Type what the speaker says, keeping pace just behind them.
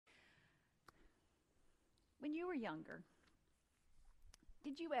When you were younger,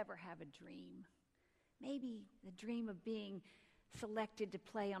 did you ever have a dream? Maybe the dream of being selected to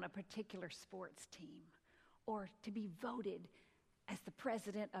play on a particular sports team or to be voted as the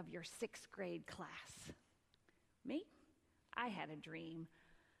president of your 6th grade class. Me? I had a dream.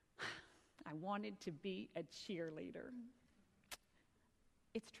 I wanted to be a cheerleader.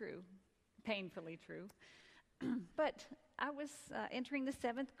 It's true, painfully true. But I was entering the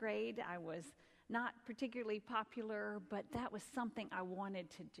 7th grade. I was not particularly popular, but that was something I wanted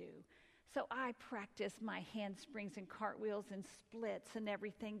to do. So I practiced my handsprings and cartwheels and splits and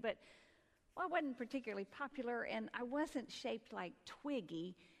everything, but I wasn't particularly popular, and I wasn't shaped like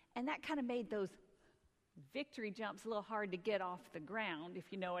Twiggy, and that kind of made those victory jumps a little hard to get off the ground,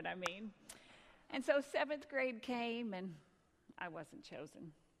 if you know what I mean. And so 7th grade came, and I wasn't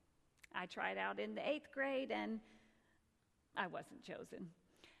chosen. I tried out in the 8th grade, and I wasn't chosen.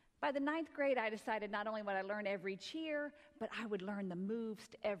 By the 9th grade, I decided not only would I learn every cheer, but I would learn the moves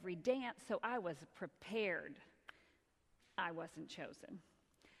to every dance, so I was prepared. I wasn't chosen.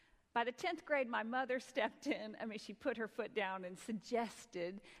 By the 10th grade, my mother stepped in. She put her foot down and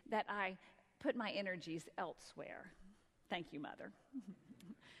suggested that I put my energies elsewhere. Thank you, Mother.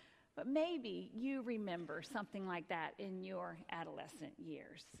 But maybe you remember something like that in your adolescent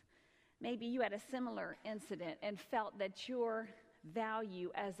years. Maybe you had a similar incident and felt that your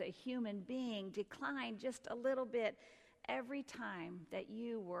value as a human being declined just a little bit every time that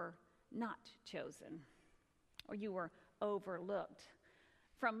you were not chosen or you were overlooked.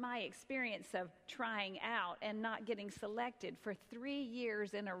 From my experience of trying out and not getting selected for 3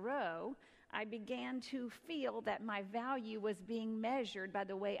 years in a row, I began to feel that my value was being measured by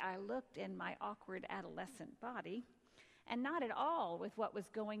the way I looked in my awkward adolescent body, and not at all with what was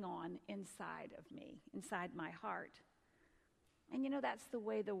going on inside of me, inside my heart. And that's the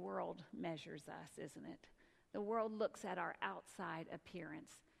way the world measures us, isn't it? The world looks at our outside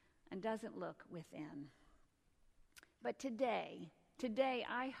appearance and doesn't look within. But today,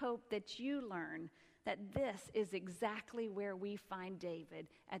 I hope that you learn that this is exactly where we find David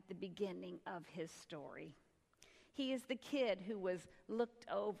at the beginning of his story. He is the kid who was looked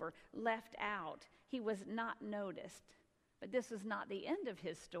over, left out. He was not noticed. But this is not the end of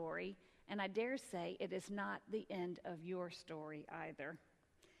his story, and I dare say it is not the end of your story either.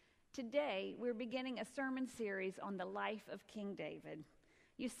 Today, we're beginning a sermon series on the life of King David.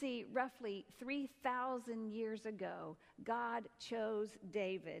 You see, roughly 3,000 years ago, God chose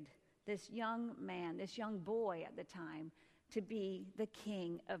David, this young man, this young boy at the time, to be the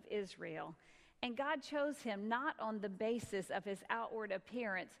king of Israel. And God chose him not on the basis of his outward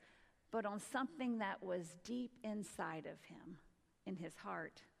appearance, but on something that was deep inside of him, in his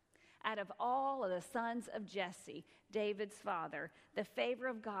heart. Out of all of the sons of Jesse, David's father, the favor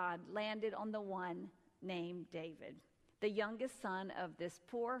of God landed on the one named David, the youngest son of this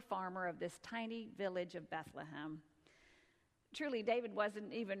poor farmer of this tiny village of Bethlehem. Truly, David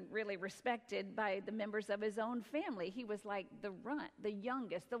wasn't even really respected by the members of his own family. He was like the runt, the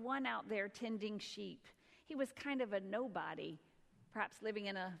youngest, the one out there tending sheep. He was kind of a nobody, perhaps living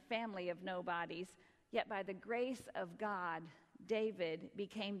in a family of nobodies. Yet by the grace of God, David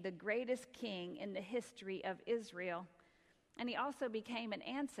became the greatest king in the history of Israel. And he also became an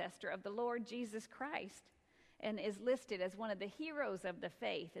ancestor of the Lord Jesus Christ and is listed as one of the heroes of the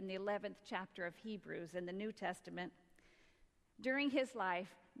faith in the 11th chapter of Hebrews in the New Testament. During his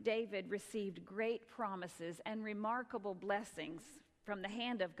life, David received great promises and remarkable blessings from the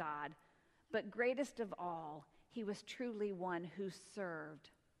hand of God. But greatest of all, he was truly one who served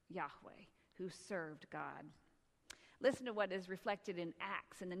Yahweh, who served God. Listen to what is reflected in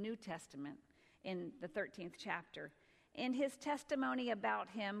Acts in the New Testament in the 13th chapter. In his testimony about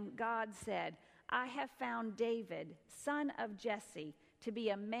him, God said, "I have found David, son of Jesse, to be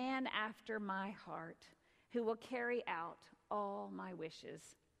a man after my heart, who will carry out all my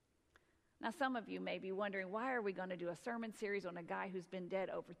wishes." Now, some of you may be wondering, why are we going to do a sermon series on a guy who's been dead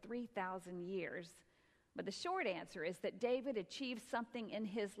over 3,000 years? But the short answer is that David achieved something in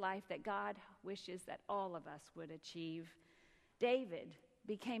his life that God wishes that all of us would achieve. David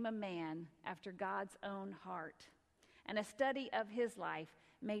became a man after God's own heart. And a study of his life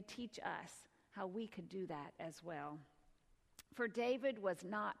may teach us how we could do that as well. For David was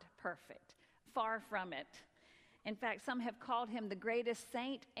not perfect, far from it. In fact, some have called him the greatest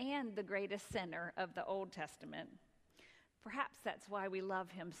saint and the greatest sinner of the Old Testament. Perhaps that's why we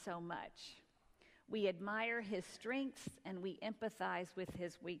love him so much. We admire his strengths and we empathize with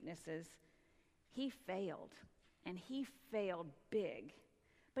his weaknesses. He failed, and he failed big,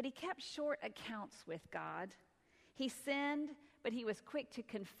 but he kept short accounts with God. He sinned, but he was quick to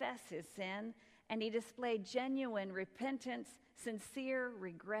confess his sin, and he displayed genuine repentance, sincere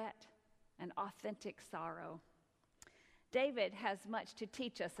regret, and authentic sorrow. David has much to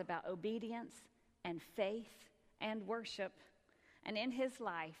teach us about obedience and faith and worship. And in his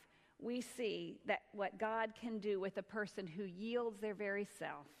life, we see that what God can do with a person who yields their very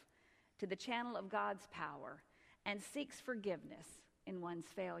self to the channel of God's power and seeks forgiveness in one's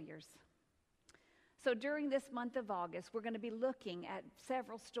failures. So during this month of August, we're going to be looking at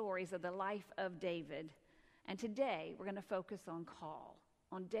several stories of the life of David. And today, we're going to focus on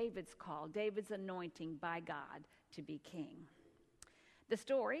David's call, David's anointing by God to be king. The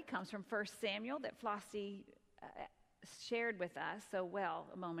story comes from 1 Samuel that Flossie shared with us so well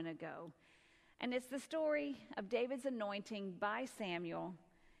a moment ago. And it's the story of David's anointing by Samuel.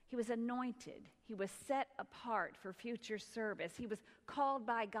 He was anointed. He was set apart for future service. He was called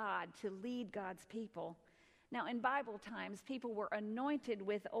by God to lead God's people. Now, in Bible times, people were anointed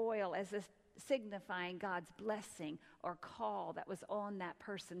with oil as a signifying God's blessing or call that was on that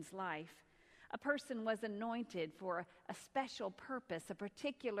person's life. A person was anointed for a special purpose, a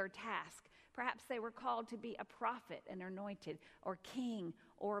particular task. Perhaps they were called to be a prophet and anointed, or king,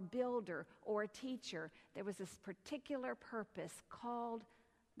 or a builder, or a teacher. There was this particular purpose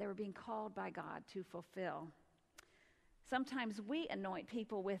they were being called by God to fulfill. Sometimes we anoint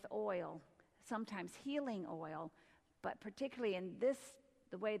people with oil, sometimes healing oil, but particularly in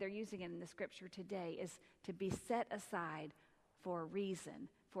the way they're using it in the scripture today is to be set aside for a reason,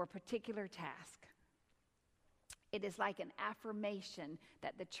 for a particular task. It is like an affirmation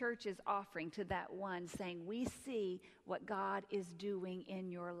that the church is offering to that one, saying, we see what God is doing in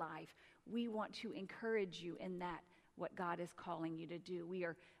your life. We want to encourage you in that, what God is calling you to do. We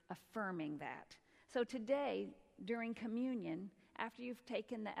are affirming that. So today, during communion, after you've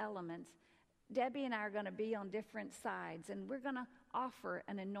taken the elements, Debbie and I are going to be on different sides, and we're going to offer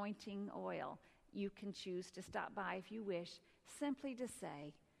an anointing oil. You can choose to stop by if you wish, simply to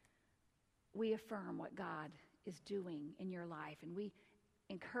say, we affirm what God is doing in your life, and we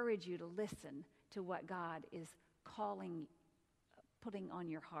encourage you to listen to what God is putting on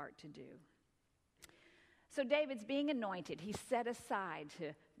your heart to do. So David's being anointed. He's set aside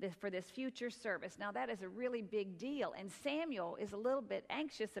for this future service. Now that is a really big deal, and Samuel is a little bit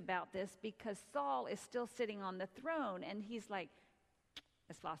anxious about this because Saul is still sitting on the throne, and he's like,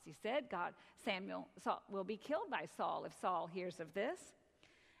 as Flossie said, Saul will be killed by Saul if Saul hears of this.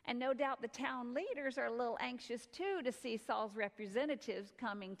 And no doubt the town leaders are a little anxious too to see Saul's representatives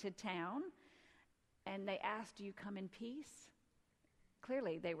coming to town. And they asked, do you come in peace?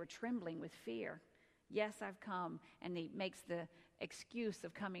 Clearly they were trembling with fear. Yes, I've come. And he makes the excuse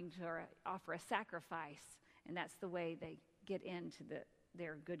of coming to offer a sacrifice. And that's the way they get into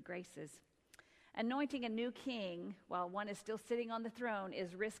their good graces. Anointing a new king while one is still sitting on the throne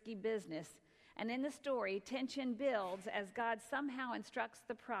is risky business. And in the story, tension builds as God somehow instructs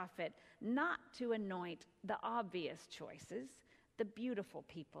the prophet not to anoint the obvious choices, the beautiful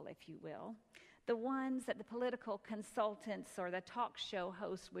people, if you will, the ones that the political consultants or the talk show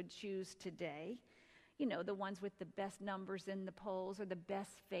hosts would choose today, the ones with the best numbers in the polls or the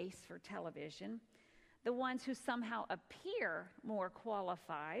best face for television, the ones who somehow appear more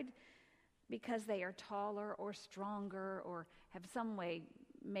qualified because they are taller or stronger or have some way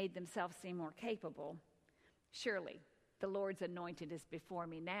made themselves seem more capable. Surely the Lord's anointed is before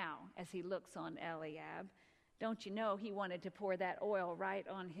me now, as he looks on Eliab. Don't you know he wanted to pour that oil right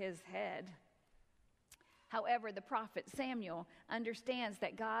on his head? However, the prophet Samuel understands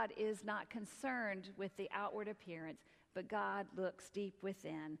that God is not concerned with the outward appearance, but God looks deep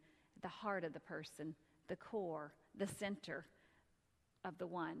within, the heart of the person, the core, the center of the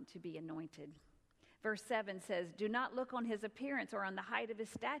one to be anointed. Verse 7 says, do not look on his appearance or on the height of his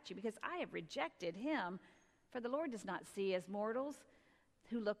stature, because I have rejected him. For the Lord does not see as mortals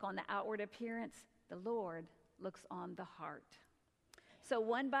who look on the outward appearance. The Lord looks on the heart. So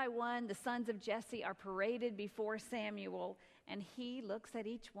one by one, the sons of Jesse are paraded before Samuel, and he looks at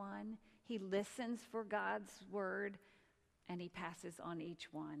each one. He listens for God's word, and he passes on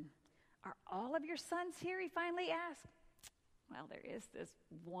each one. Are all of your sons here? He finally asked. Well, there is this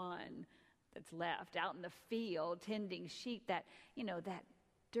one that's left out in the field tending sheep, that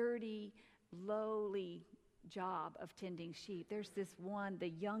dirty, lowly job of tending sheep. There's this one, the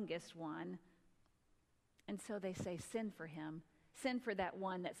youngest one. And so they say, send for him. Send for that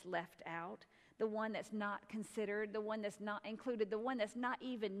one that's left out, the one that's not considered, the one that's not included, the one that's not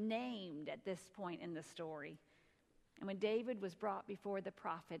even named at this point in the story. And when David was brought before the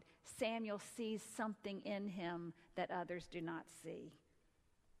prophet, Samuel sees something in him that others do not see.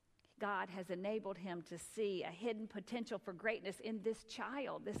 God has enabled him to see a hidden potential for greatness in this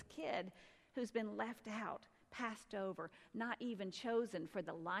child, this kid who's been left out, passed over, not even chosen for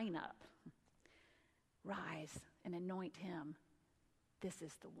the lineup. Rise and anoint him. This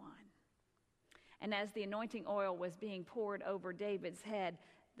is the one. And as the anointing oil was being poured over David's head,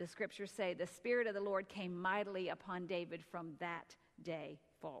 the scriptures say the Spirit of the Lord came mightily upon David from that day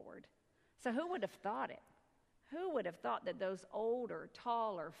forward. So who would have thought it? Who would have thought that those older,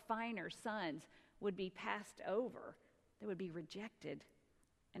 taller, finer sons would be passed over, they would be rejected?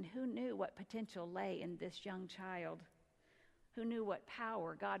 And who knew what potential lay in this young child? Who knew what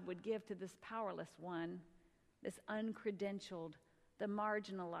power God would give to this powerless one, this uncredentialed, the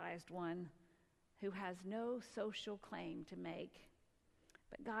marginalized one who has no social claim to make?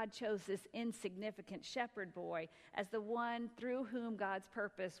 But God chose this insignificant shepherd boy as the one through whom God's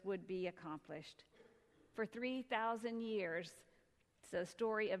purpose would be accomplished. For 3,000 years, it's the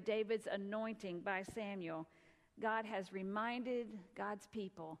story of David's anointing by Samuel. God has reminded God's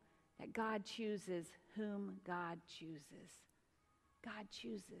people that God chooses whom God chooses. God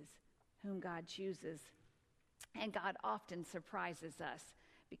chooses whom God chooses. And God often surprises us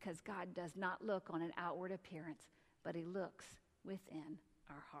because God does not look on an outward appearance, but he looks within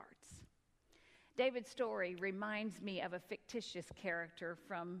our hearts. David's story reminds me of a fictitious character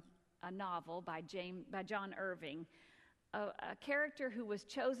from a novel by John Irving, a character who was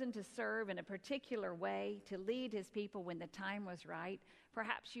chosen to serve in a particular way, to lead his people when the time was right.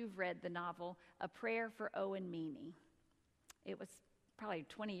 Perhaps you've read the novel, A Prayer for Owen Meany. It was probably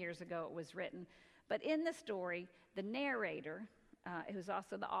 20 years ago it was written. But in the story, the narrator, who's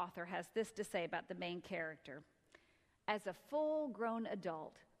also the author, has this to say about the main character. As a full-grown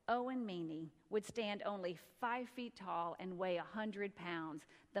adult, Owen Meany would stand only 5 feet tall and weigh 100 pounds,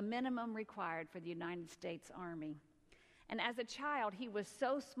 the minimum required for the United States Army. And as a child, he was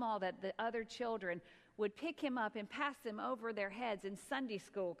so small that the other children would pick him up and pass him over their heads in Sunday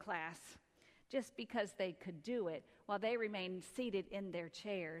school class, just because they could do it while they remained seated in their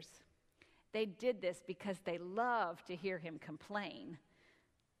chairs. They did this because they loved to hear him complain.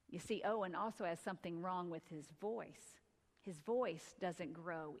 You see, Owen also has something wrong with his voice. His voice doesn't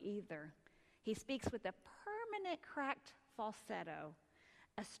grow either. He speaks with a permanent cracked falsetto,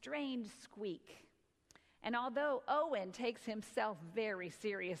 a strained squeak. And although Owen takes himself very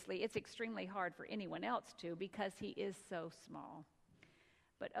seriously, it's extremely hard for anyone else to because he is so small.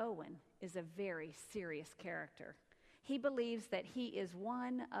 But Owen is a very serious character. He believes that he is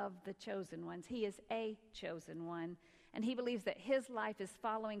one of the chosen ones. He is a chosen one. And he believes that his life is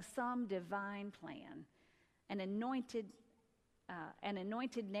following some divine plan, an anointed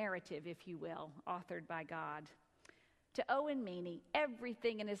narrative, if you will, authored by God. To Owen Meany,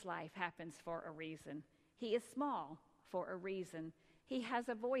 everything in his life happens for a reason. He is small for a reason. He has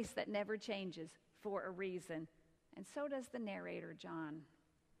a voice that never changes for a reason. And so does the narrator, John.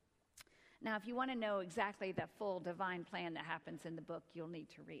 Now, if you want to know exactly the full divine plan that happens in the book, you'll need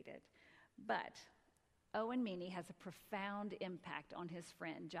to read it. But Owen Meany has a profound impact on his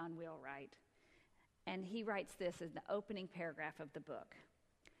friend, John Wheelwright. And he writes this as the opening paragraph of the book.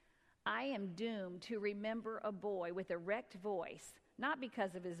 I am doomed to remember a boy with a wrecked voice, not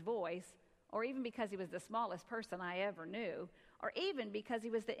because of his voice, or even because he was the smallest person I ever knew, or even because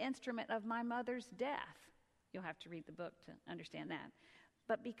he was the instrument of my mother's death. You'll have to read the book to understand that.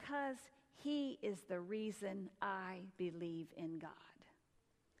 But because he is the reason I believe in God.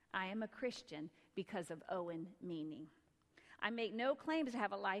 I am a Christian because of Owen Meany. I make no claims to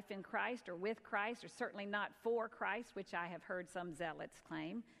have a life in Christ or with Christ, or certainly not for Christ, which I have heard some zealots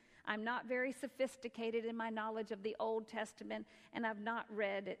claim. I'm not very sophisticated in my knowledge of the Old Testament, and I've not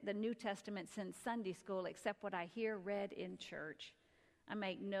read the New Testament since Sunday school, except what I hear read in church. I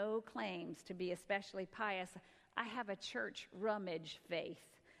make no claims to be especially pious. I have a church rummage faith,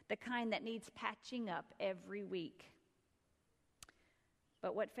 the kind that needs patching up every week.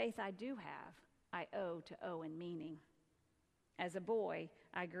 But what faith I do have, I owe to Owen Meany. As a boy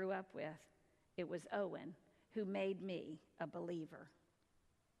I grew up with, it was Owen who made me a believer.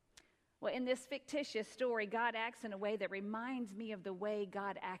 Well, in this fictitious story, God acts in a way that reminds me of the way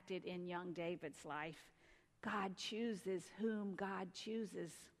God acted in young David's life. God chooses whom God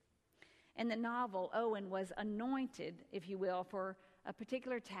chooses. In the novel, Owen was anointed, if you will, for a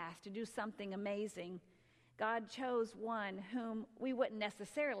particular task, to do something amazing. God chose one whom we wouldn't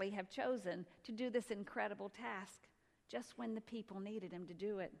necessarily have chosen to do this incredible task, just when the people needed him to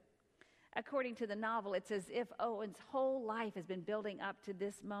do it. According to the novel, it's as if Owen's whole life has been building up to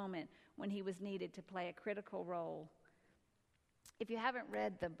this moment when he was needed to play a critical role. If you haven't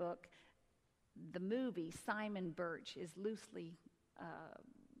read the book, the movie Simon Birch is loosely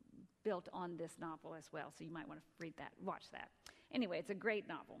built on this novel as well, so you might want to read that, watch that. Anyway, it's a great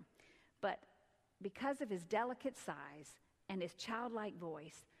novel. But because of his delicate size and his childlike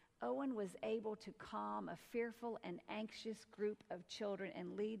voice, Owen was able to calm a fearful and anxious group of children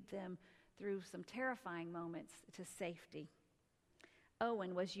and lead them through some terrifying moments to safety.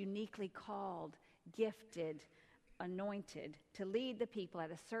 Owen was uniquely called, gifted, anointed to lead the people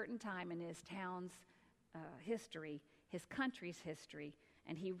at a certain time in his town's history, his country's history,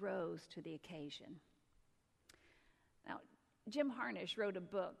 and he rose to the occasion. Now, Jim Harnish wrote a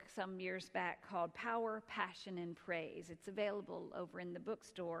book some years back called Power, Passion, and Praise. It's available over in the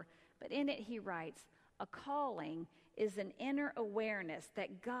bookstore, but in it he writes, "A calling is an inner awareness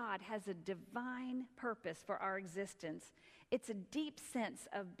that God has a divine purpose for our existence. It's a deep sense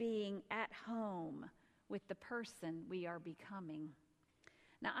of being at home with the person we are becoming."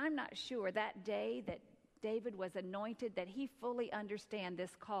 Now, I'm not sure that day that David was anointed that he fully understood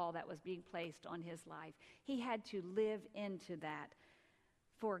this call that was being placed on his life. He had to live into that.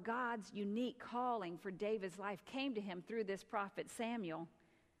 For God's unique calling for David's life came to him through this prophet Samuel.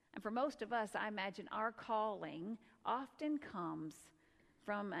 And for most of us, I imagine our calling often comes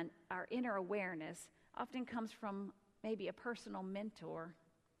from our inner awareness, often comes from maybe a personal mentor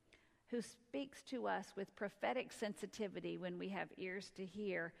who speaks to us with prophetic sensitivity when we have ears to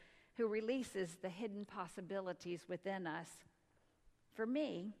hear, who releases the hidden possibilities within us. For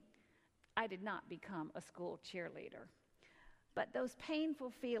me, I did not become a school cheerleader, but those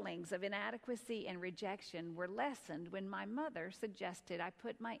painful feelings of inadequacy and rejection were lessened when my mother suggested I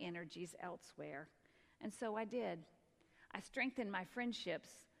put my energies elsewhere, and so I did. I strengthened my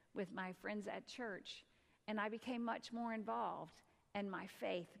friendships with my friends at church, and I became much more involved, and my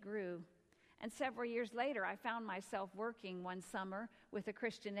faith grew. And several years later, I found myself working one summer with a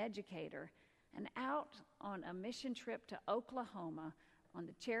Christian educator and out on a mission trip to Oklahoma on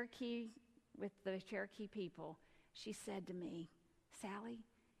the Cherokee, with the Cherokee people. She said to me, "Sally,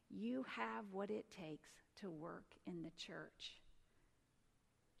 you have what it takes to work in the church."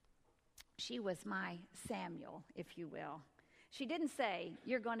 She was my Samuel, if you will. She didn't say,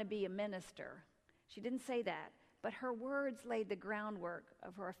 "You're going to be a minister." She didn't say that. But her words laid the groundwork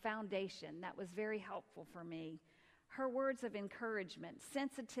of her foundation that was very helpful for me. Her words of encouragement,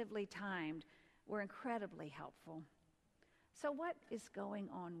 sensitively timed, were incredibly helpful. So what is going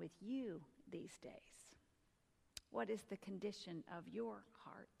on with you these days? What is the condition of your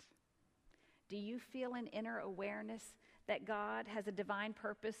heart? Do you feel an inner awareness that God has a divine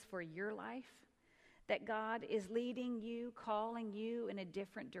purpose for your life? That God is leading you, calling you in a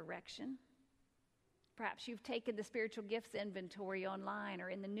different direction? Perhaps you've taken the spiritual gifts inventory online or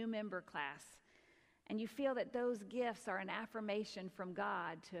in the new member class, and you feel that those gifts are an affirmation from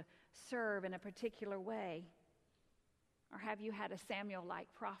God to serve in a particular way. Or have you had a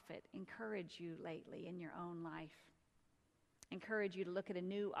Samuel-like prophet encourage you lately in your own life? Encourage you to look at a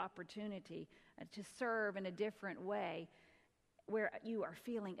new opportunity to serve in a different way where you are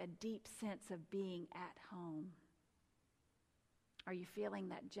feeling a deep sense of being at home? Are you feeling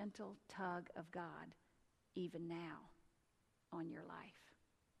that gentle tug of God even now on your life?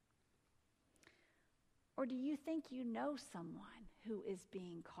 Or do you think you know someone who is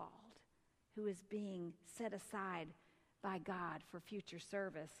being called, who is being set aside by God for future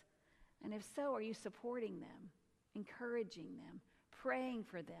service? And if so, are you supporting them, encouraging them, praying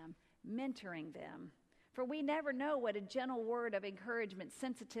for them, mentoring them? For we never know what a gentle word of encouragement,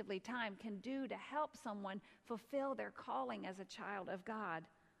 sensitively timed, can do to help someone fulfill their calling as a child of God.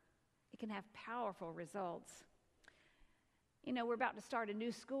 It can have powerful results. You know, we're about to start a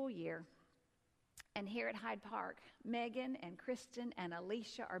new school year. And here at Hyde Park, Megan and Kristen and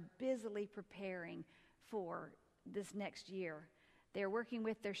Alicia are busily preparing for this next year. They're working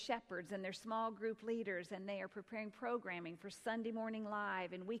with their shepherds and their small group leaders, and they are preparing programming for Sunday Morning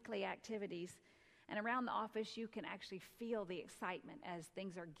Live and weekly activities. And around the office, you can actually feel the excitement as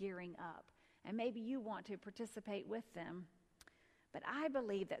things are gearing up. And maybe you want to participate with them. But I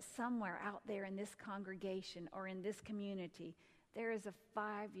believe that somewhere out there in this congregation or in this community, there is a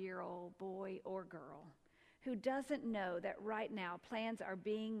 5-year-old boy or girl who doesn't know that right now plans are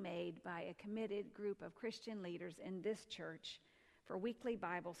being made by a committed group of Christian leaders in this church for weekly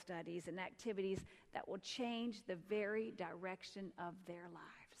Bible studies and activities that will change the very direction of their lives.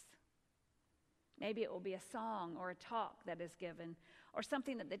 Maybe it will be a song or a talk that is given, or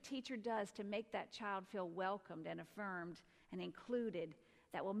something that the teacher does to make that child feel welcomed and affirmed and included,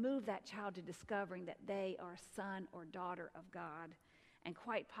 that will move that child to discovering that they are a son or daughter of God, and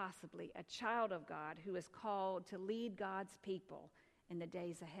quite possibly a child of God who is called to lead God's people in the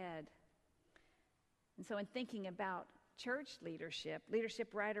days ahead. And so in thinking about church leadership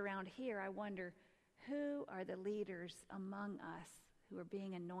right around here, I wonder, who are the leaders among us who are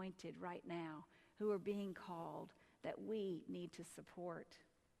being anointed right now, who are being called, that we need to support?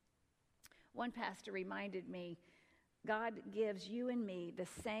 One pastor reminded me, God gives you and me the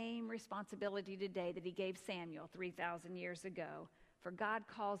same responsibility today that he gave Samuel 3,000 years ago. For God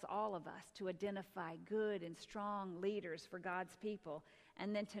calls all of us to identify good and strong leaders for God's people,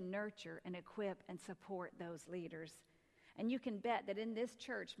 and then to nurture and equip and support those leaders. And you can bet that in this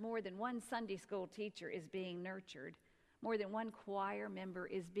church, more than one Sunday school teacher is being nurtured. More than one choir member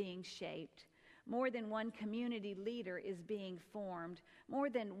is being shaped. More than one community leader is being formed. More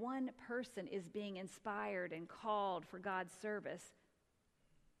than one person is being inspired and called for God's service.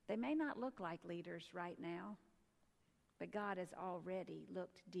 They may not look like leaders right now, but God has already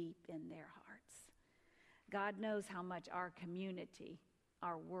looked deep in their hearts. God knows how much our community,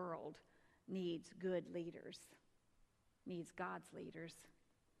 our world, needs good leaders, needs God's leaders.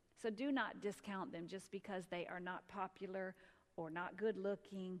 So do not discount them just because they are not popular or not good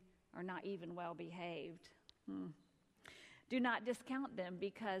looking or not even well behaved. Do not discount them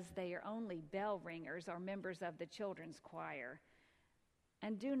because they are only bell ringers or members of the children's choir.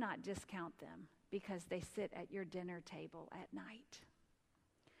 And do not discount them because they sit at your dinner table at night.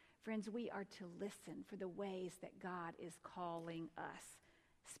 Friends, we are to listen for the ways that God is calling us,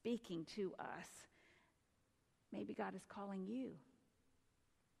 speaking to us. Maybe God is calling you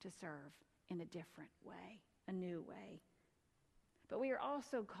to serve in a different way, a new way. But we are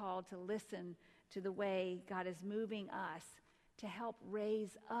also called to listen to the way God is moving us to help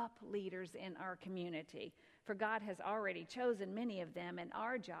raise up leaders in our community. For God has already chosen many of them, and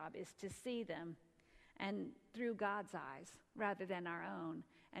our job is to see them and through God's eyes rather than our own.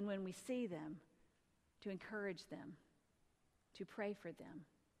 And when we see them, to encourage them, to pray for them,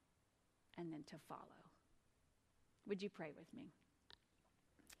 and then to follow. Would you pray with me?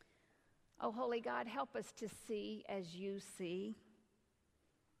 Oh, holy God, help us to see as you see.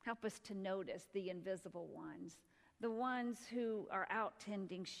 Help us to notice the invisible ones, the ones who are out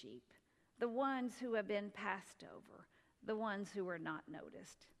tending sheep, the ones who have been passed over, the ones who are not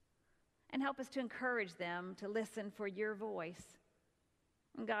noticed. And help us to encourage them to listen for your voice.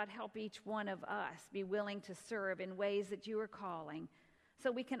 And God, help each one of us be willing to serve in ways that you are calling,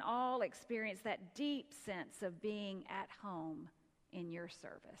 so we can all experience that deep sense of being at home in your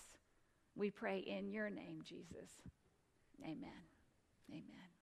service. We pray in your name, Jesus. Amen. Amen.